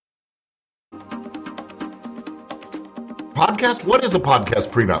podcast? What is a podcast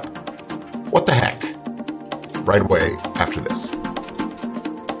prenup? What the heck? Right away after this.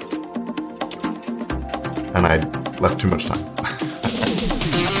 And I left too much time.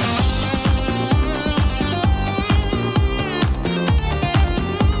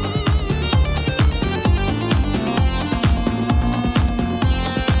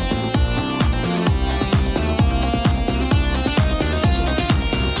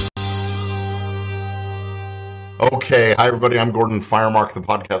 Okay, hi everybody, I'm Gordon Firemark, the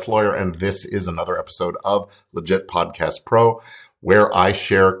podcast lawyer, and this is another episode of Legit Podcast Pro, where I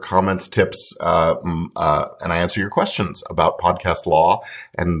share comments, tips, and I answer your questions about podcast law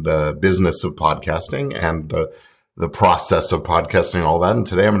and the business of podcasting and the process of podcasting, all that. And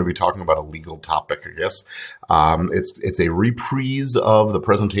today I'm going to be talking about a legal topic, I guess. It's a reprise of the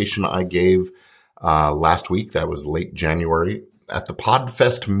presentation I gave last week. That was late January at the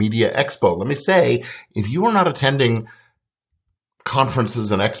PodFest Media Expo. Let me say, if you are not attending conferences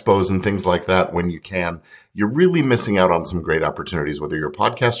and expos and things like that when you can, you're really missing out on some great opportunities, whether you're a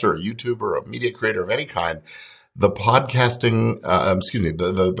podcaster, a YouTuber, a media creator of any kind. The podcasting,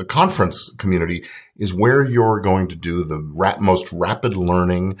 the conference community is where you're going to do the most rapid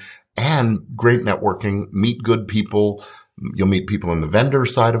learning and great networking, meet good people. You'll meet people in the vendor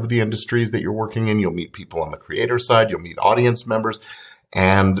side of the industries that you're working in. You'll meet people on the creator side. You'll meet audience members.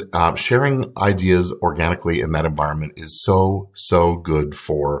 And sharing ideas organically in that environment is so good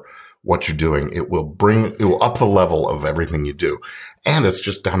for what you're doing. It will up the level of everything you do. And it's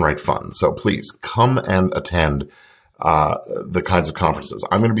just downright fun. So please come and attend the kinds of conferences.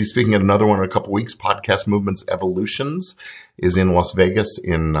 I'm going to be speaking at another one in a couple weeks. Podcast Movements Evolutions is in Las Vegas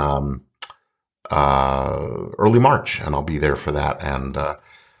in early March, and I'll be there for that and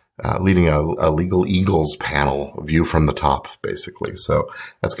leading a Legal Eagles panel, view from the top, basically. So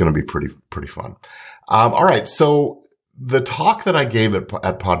that's going to be pretty fun. All right, so the talk that I gave at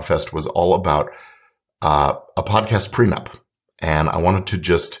PodFest was all about a podcast prenup, and I wanted to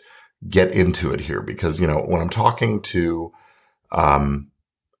just get into it here because, when I'm talking to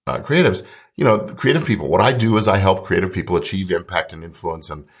creatives, creative people, what I do is I help creative people achieve impact and influence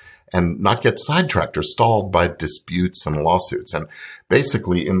and not get sidetracked or stalled by disputes and lawsuits. And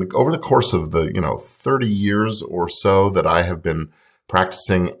basically, over the course of the 30 years or so that I have been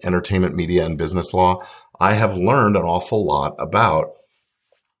practicing entertainment media and business law, I have learned an awful lot about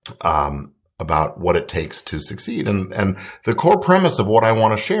what it takes to succeed. And the core premise of what I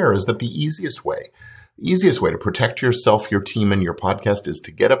want to share is that the easiest way to protect yourself, your team, and your podcast is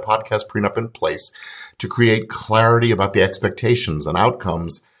to get a podcast prenup in place to create clarity about the expectations and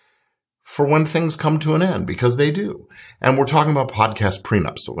outcomes for when things come to an end, because they do. And we're talking about podcast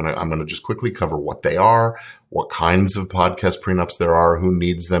prenups. So I'm going to just quickly cover what they are, what kinds of podcast prenups there are, who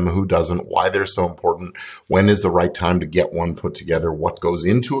needs them, who doesn't, why they're so important, when is the right time to get one put together, what goes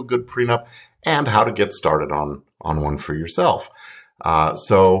into a good prenup, and how to get started on one for yourself.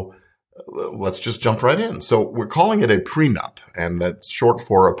 So let's just jump right in. So we're calling it a prenup, and that's short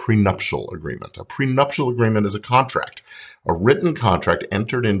for a prenuptial agreement. A prenuptial agreement is a contract, a written contract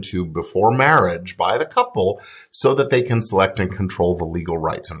entered into before marriage by the couple so that they can select and control the legal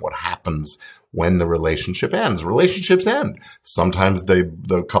rights and what happens when the relationship ends. Relationships end. Sometimes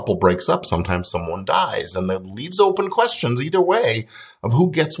the couple breaks up. Sometimes someone dies, and that leaves open questions either way of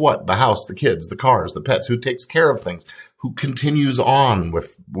who gets what: the house, the kids, the cars, the pets, who takes care of things, who continues on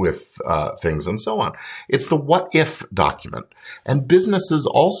with things, and so on. It's the what if document. And businesses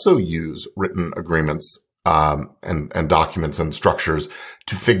also use written agreements and documents and structures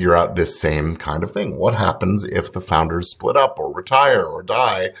to figure out this same kind of thing. What happens if the founders split up or retire or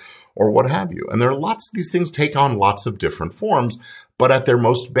die or what have you? And these things take on lots of different forms, but at their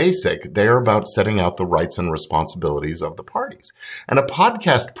most basic, they are about setting out the rights and responsibilities of the parties. And a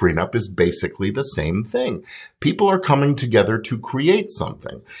podcast prenup is basically the same thing. People are coming together to create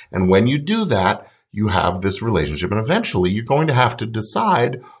something. And when you do that, you have this relationship, and eventually you're going to have to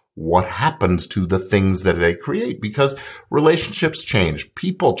decide what happens to the things that they create, because relationships change,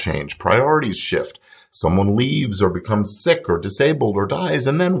 people change, priorities shift. Someone leaves or becomes sick or disabled or dies,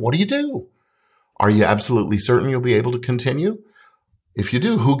 and then what do? Are you absolutely certain you'll be able to continue? If you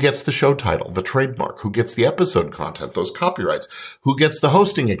do, who gets the show title, the trademark? Who gets the episode content, those copyrights? Who gets the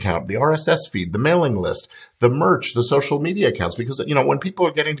hosting account, the RSS feed, the mailing list, the merch, the social media accounts? Because, when people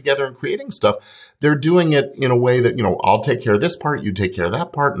are getting together and creating stuff, they're doing it in a way that, I'll take care of this part, you take care of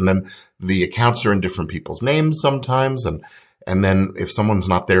that part, and then the accounts are in different people's names sometimes. And then if someone's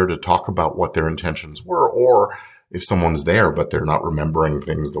not there to talk about what their intentions were, or if someone's there but they're not remembering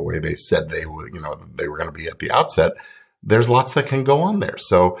things the way they said they would, they were going to be at the outset, there's lots that can go on there.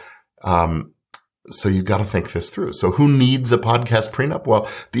 So So you've got to think this through. So who needs a podcast prenup? Well,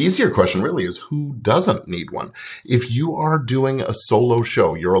 the easier question really is who doesn't need one? If you are doing a solo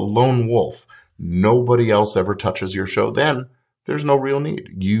show, you're a lone wolf, nobody else ever touches your show, then there's no real need.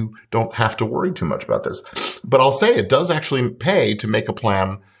 You don't have to worry too much about this. But I'll say it does actually pay to make a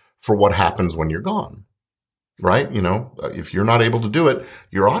plan for what happens when you're gone, right? If you're not able to do it,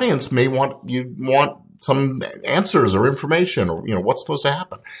 your audience may want some answers or information or, what's supposed to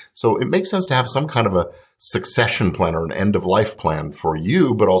happen. So it makes sense to have some kind of a succession plan or an end of life plan for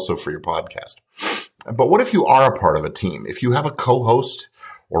you, but also for your podcast. But what if you are a part of a team? If you have a co-host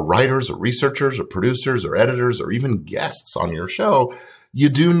or writers or researchers or producers or editors or even guests on your show, you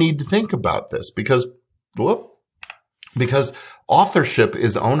do need to think about this because authorship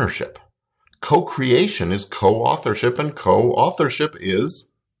is ownership. Co-creation is co-authorship and co-authorship is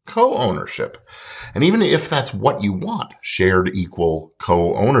co-ownership. And even if that's what you want, shared equal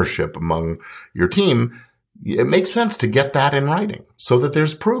co-ownership among your team, it makes sense to get that in writing so that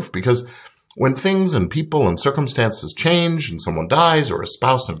there's proof. Because when things and people and circumstances change and someone dies or a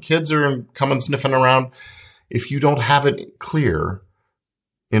spouse and kids are coming sniffing around, if you don't have it clear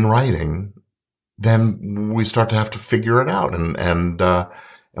in writing, then we start to have to figure it out. And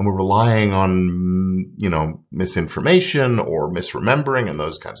we're relying on, misinformation or misremembering and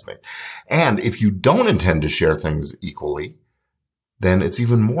those kinds of things. And if you don't intend to share things equally, then it's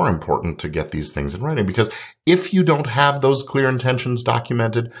even more important to get these things in writing, because if you don't have those clear intentions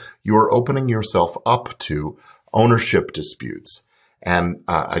documented, you are opening yourself up to ownership disputes. And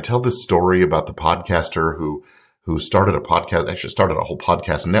I tell this story about the podcaster who started started a whole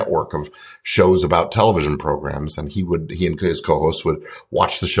podcast network of shows about television programs. And he and his co-hosts would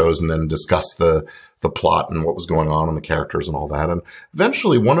watch the shows and then discuss the plot and what was going on and the characters and all that. And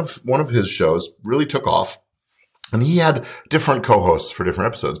eventually one of his shows really took off, and he had different co-hosts for different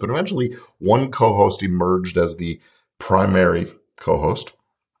episodes. But eventually one co-host emerged as the primary co-host,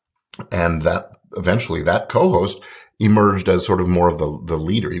 and that co-host emerged as sort of more of the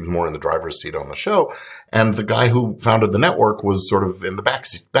leader. He was more in the driver's seat on the show. And the guy who founded the network was sort of in the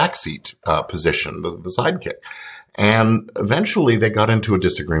backseat position, the sidekick. And eventually they got into a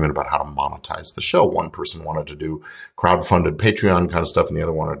disagreement about how to monetize the show. One person wanted to do crowdfunded Patreon kind of stuff, and the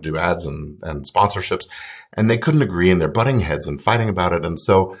other wanted to do ads and sponsorships. And they couldn't agree, and they're butting heads and fighting about it. And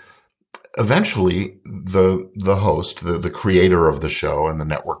so eventually the host, the creator of the show and the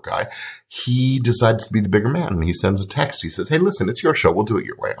network guy, he decides to be the bigger man, and he sends a text. He says, "Hey, listen, it's your show. We'll do it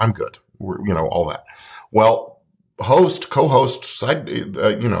your way. I'm good." All that. Well, co-host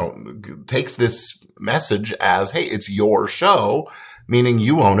takes this message as, "Hey, it's your show," meaning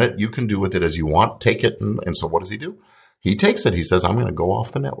you own it. You can do with it as you want. Take it. And so what does he do? He takes it. He says, "I'm going to go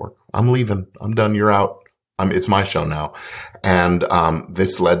off the network. I'm leaving. I'm done. You're out. It's my show now." And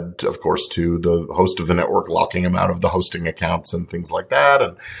this led, of course, to the host of the network locking him out of the hosting accounts and things like that.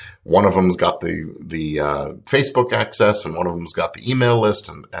 And one of them's got the Facebook access, and one of them's got the email list,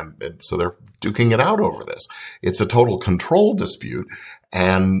 and so they're duking it out over this. It's a total control dispute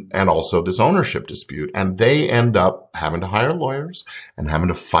and also this ownership dispute. And they end up having to hire lawyers and having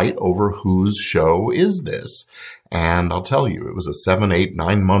to fight over whose show is this. And I'll tell you, it was a 7, 8,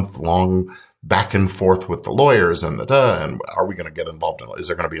 9 month long back and forth with the lawyers and and are we going to get involved in it? Is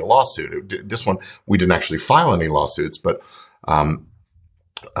there going to be a lawsuit? This one, we didn't actually file any lawsuits, but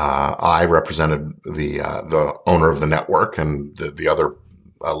I represented the owner of the network, and the other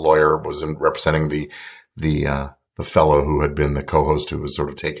lawyer was representing the fellow who had been the co-host who was sort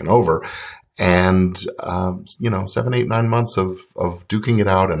of taken over. And, 7, 8, 9 months of duking it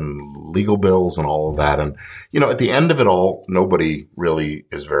out and legal bills and all of that. And, at the end of it all, nobody really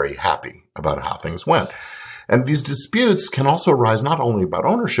is very happy about how things went. And these disputes can also arise not only about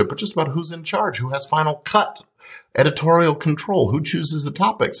ownership, but just about who's in charge, who has final cut, editorial control, who chooses the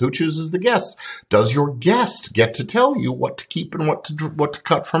topics, who chooses the guests. Does your guest get to tell you what to keep and what to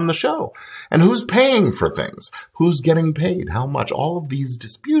cut from the show? And who's paying for things? Who's getting paid? How much? All of these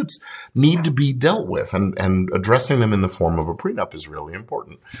disputes need to be dealt with, and addressing them in the form of a prenup is really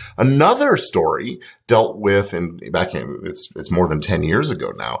important. Another story dealt with it's more than 10 years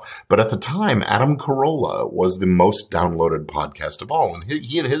ago now, but at the time, Adam Carolla was the most downloaded podcast of all. And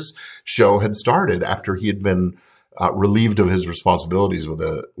he and his show had started after he had been relieved of his responsibilities with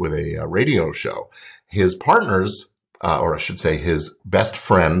a radio show. His partners, or I should say his best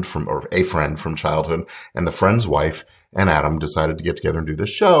friend a friend from childhood, and the friend's wife and Adam decided to get together and do this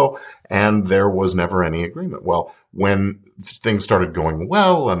show, and there was never any agreement. Well, when things started going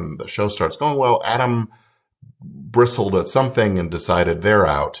well and the show starts going well, Adam bristled at something and decided they're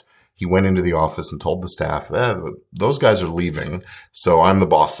out. He went into the office and told the staff, those guys are leaving, so I'm the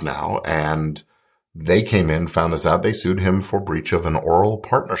boss now, and They came in, found this out. They sued him for breach of an oral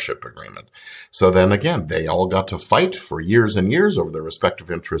partnership agreement. So then again, they all got to fight for years and years over their respective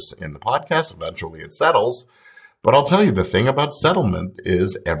interests in the podcast. Eventually it settles. But I'll tell you, the thing about settlement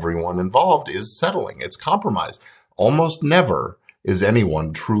is everyone involved is settling. It's compromise. Almost never is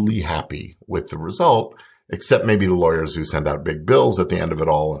anyone truly happy with the result, except maybe the lawyers who send out big bills at the end of it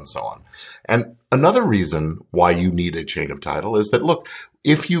all and so on. And another reason why you need a chain of title is that, look,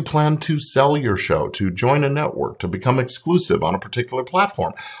 if you plan to sell your show, to join a network, to become exclusive on a particular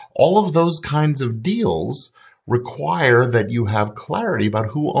platform, all of those kinds of deals require that you have clarity about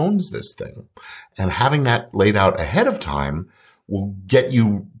who owns this thing. And having that laid out ahead of time will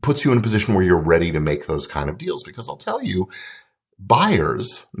puts you in a position where you're ready to make those kind of deals. Because I'll tell you,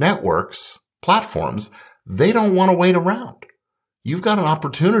 buyers, networks, platforms, they don't want to wait around. You've got an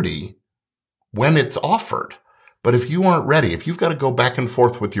opportunity when it's offered. But if you aren't ready, if you've got to go back and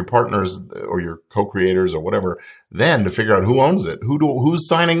forth with your partners or your co-creators or whatever, then to figure out who owns it, who's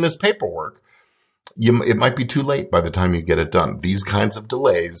signing this paperwork, it might be too late by the time you get it done. These kinds of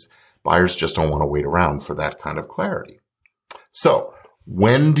delays, buyers just don't want to wait around for that kind of clarity. So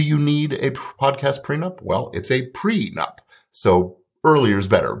when do you need a podcast prenup? Well, it's a prenup. So earlier is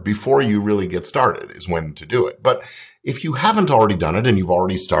better. Before you really get started is when to do it. But if you haven't already done it and you've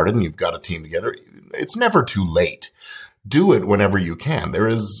already started and you've got a team together, it's never too late. Do it whenever you can. There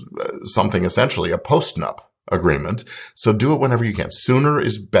is something essentially a postnup agreement. So do it whenever you can. Sooner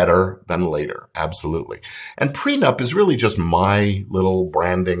is better than later. Absolutely. And prenup is really just my little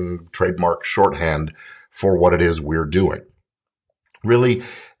branding trademark shorthand for what it is we're doing. Really,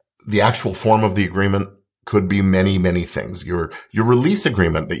 the actual form of the agreement could be many, many things. Your release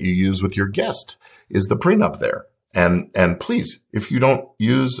agreement that you use with your guest is the prenup there. And please, if you don't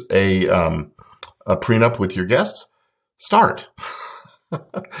use a prenup with your guests, start.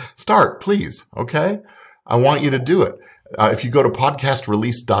 Start, please. Okay. I want you to do it. If you go to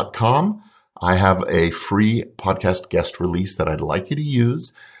podcastrelease.com, I have a free podcast guest release that I'd like you to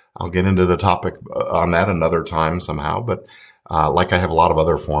use. I'll get into the topic on that another time somehow. But like I have a lot of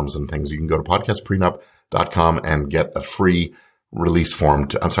other forms and things, you can go to podcastprenup.com and get a free release form.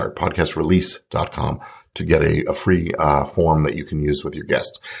 Podcastrelease.com to get a free form that you can use with your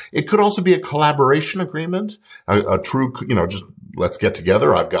guests. It could also be a collaboration agreement, a true, just let's get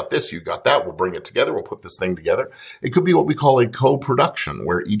together. I've got this, you got that. We'll bring it together. We'll put this thing together. It could be what we call a co-production,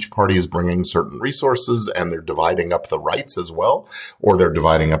 where each party is bringing certain resources and they're dividing up the rights as well, or they're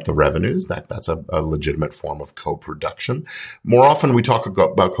dividing up the revenues. That's a legitimate form of co-production. More often we talk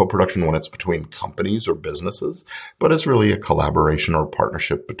about co-production when it's between companies or businesses, but it's really a collaboration or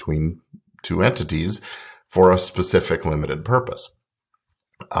partnership between two entities for a specific limited purpose.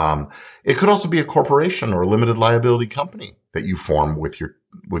 It could also be a corporation or a limited liability company that you form with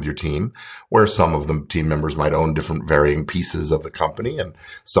your team, where some of the team members might own different varying pieces of the company, and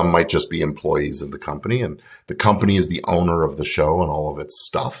some might just be employees of the company, and the company is the owner of the show and all of its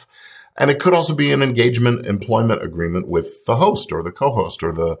stuff. And it could also be an employment agreement with the host or the co-host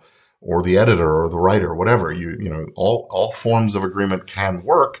or the editor or the writer, whatever. All forms of agreement can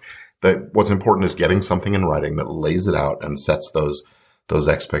work. That what's important is getting something in writing that lays it out and sets those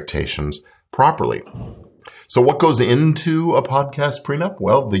expectations properly. So what goes into a podcast prenup?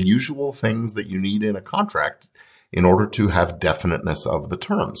 Well, the usual things that you need in a contract in order to have definiteness of the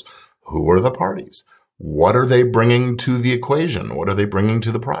terms. Who are the parties? What are they bringing to the equation? What are they bringing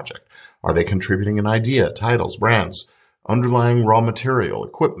to the project? Are they contributing an idea, titles, brands, underlying raw material,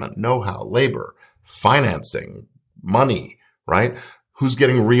 equipment, know-how, labor, financing, money, right? Who's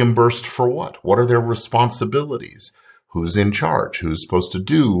getting reimbursed for what? What are their responsibilities? Who's in charge? Who's supposed to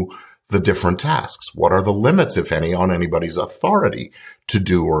do the different tasks? What are the limits, if any, on anybody's authority to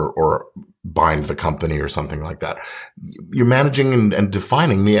do or bind the company or something like that? You're managing and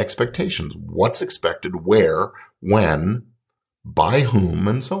defining the expectations. What's expected, where, when, by whom,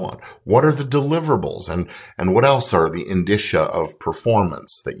 and so on. What are the deliverables? And what else are the indicia of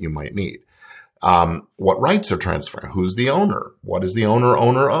performance that you might need? What rights are transferring? Who's the owner? What is the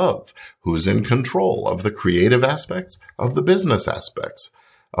owner of? Who's in control of the creative aspects, of the business aspects,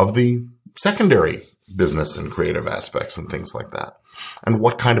 of the secondary business and creative aspects and things like that? And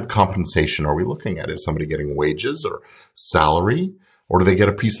what kind of compensation are we looking at? Is somebody getting wages or salary, or do they get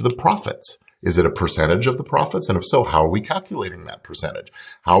a piece of the profits? Is it a percentage of the profits? And if so, how are we calculating that percentage?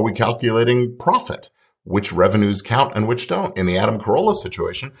 How are we calculating profit? Which revenues count and which don't? In the Adam Carolla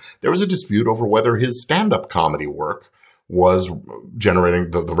situation, there was a dispute over whether his stand-up comedy work was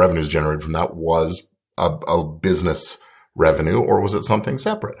generating, the revenues generated from that was a business revenue, or was it something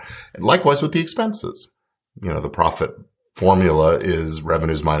separate? And likewise with the expenses. The profit formula is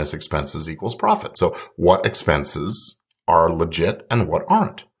revenues minus expenses equals profit. So what expenses are legit and what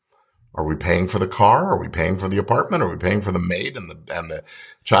aren't? Are we paying for the car? Are we paying for the apartment? Are we paying for the maid and the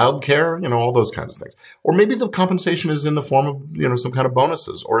child care? All those kinds of things. Or maybe the compensation is in the form of, some kind of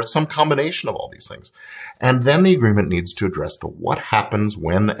bonuses, or it's some combination of all these things. And then the agreement needs to address what happens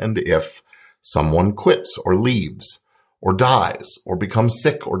when and if someone quits or leaves or dies or becomes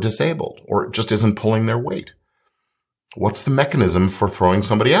sick or disabled or just isn't pulling their weight. What's the mechanism for throwing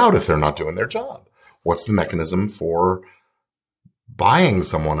somebody out if they're not doing their job? What's the mechanism for buying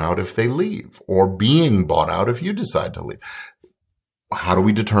someone out if they leave, or being bought out if you decide to leave? How do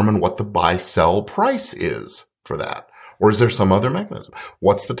we determine what the buy-sell price is for that? Or is there some other mechanism?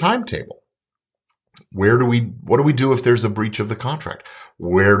 What's the timetable? What do we do if there's a breach of the contract?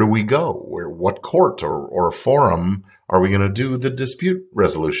 Where do we go? What court or forum are we going to do the dispute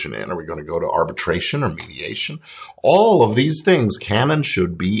resolution in? Are we going to go to arbitration or mediation? All of these things can and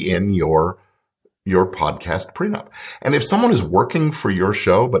should be in your podcast prenup. And if someone is working for your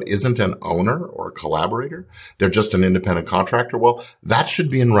show but isn't an owner or a collaborator, they're just an independent contractor, well, that should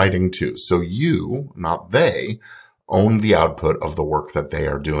be in writing too. So you, not they, own the output of the work that they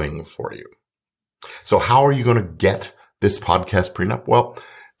are doing for you. So how are you going to get this podcast prenup? Well,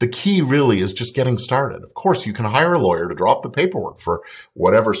 the key really is just getting started. Of course, you can hire a lawyer to draw up the paperwork for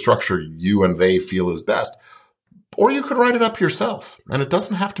whatever structure you and they feel is best, or you could write it up yourself, and it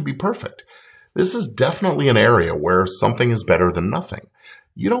doesn't have to be perfect. This is definitely an area where something is better than nothing.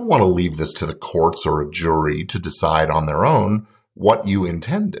 You don't want to leave this to the courts or a jury to decide on their own what you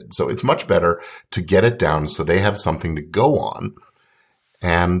intended. So it's much better to get it down so they have something to go on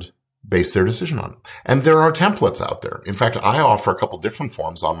and base their decision on. And there are templates out there. In fact, I offer a couple different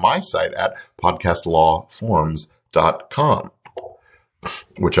forms on my site at podcastlawforms.com,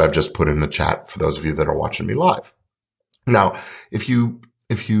 which I've just put in the chat for those of you that are watching me live. Now, if you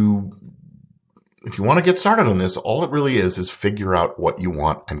want to get started on this, all it really is figure out what you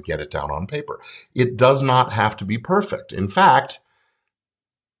want and get it down on paper. It does not have to be perfect. In fact,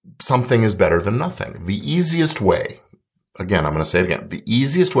 something is better than nothing. The easiest way, again, I'm going to say it again, the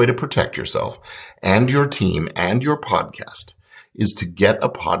easiest way to protect yourself and your team and your podcast is to get a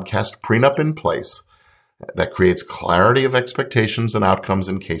podcast prenup in place that creates clarity of expectations and outcomes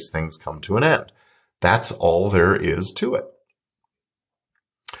in case things come to an end. That's all there is to it.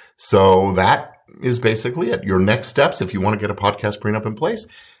 So that is basically it. Your next steps, if you want to get a podcast prenup in place,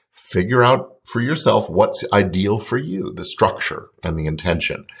 figure out for yourself what's ideal for you, the structure and the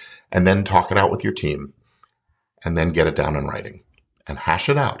intention, and then talk it out with your team, and then get it down in writing and hash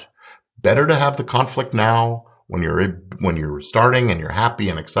it out. Better to have the conflict now when you're starting and you're happy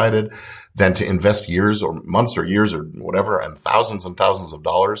and excited than to invest years or months or years or whatever and thousands of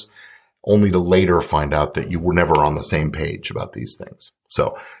dollars only to later find out that you were never on the same page about these things.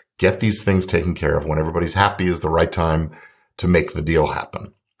 So get these things taken care of. When everybody's happy is the right time to make the deal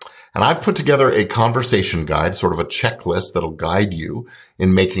happen. And I've put together a conversation guide, sort of a checklist that'll guide you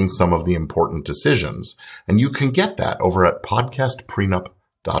in making some of the important decisions. And you can get that over at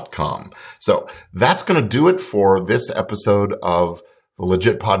podcastprenup.com. So that's going to do it for this episode of the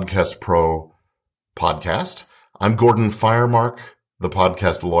Legit Podcast Pro podcast. I'm Gordon Firemark, the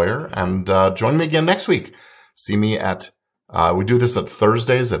podcast lawyer, and join me again next week. See me at we do this at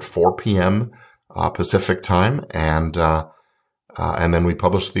Thursdays at 4 p.m. Pacific time, and then we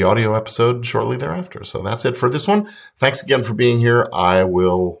publish the audio episode shortly thereafter. So that's it for this one. Thanks again for being here. I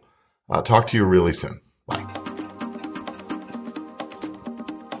will talk to you really soon. Bye.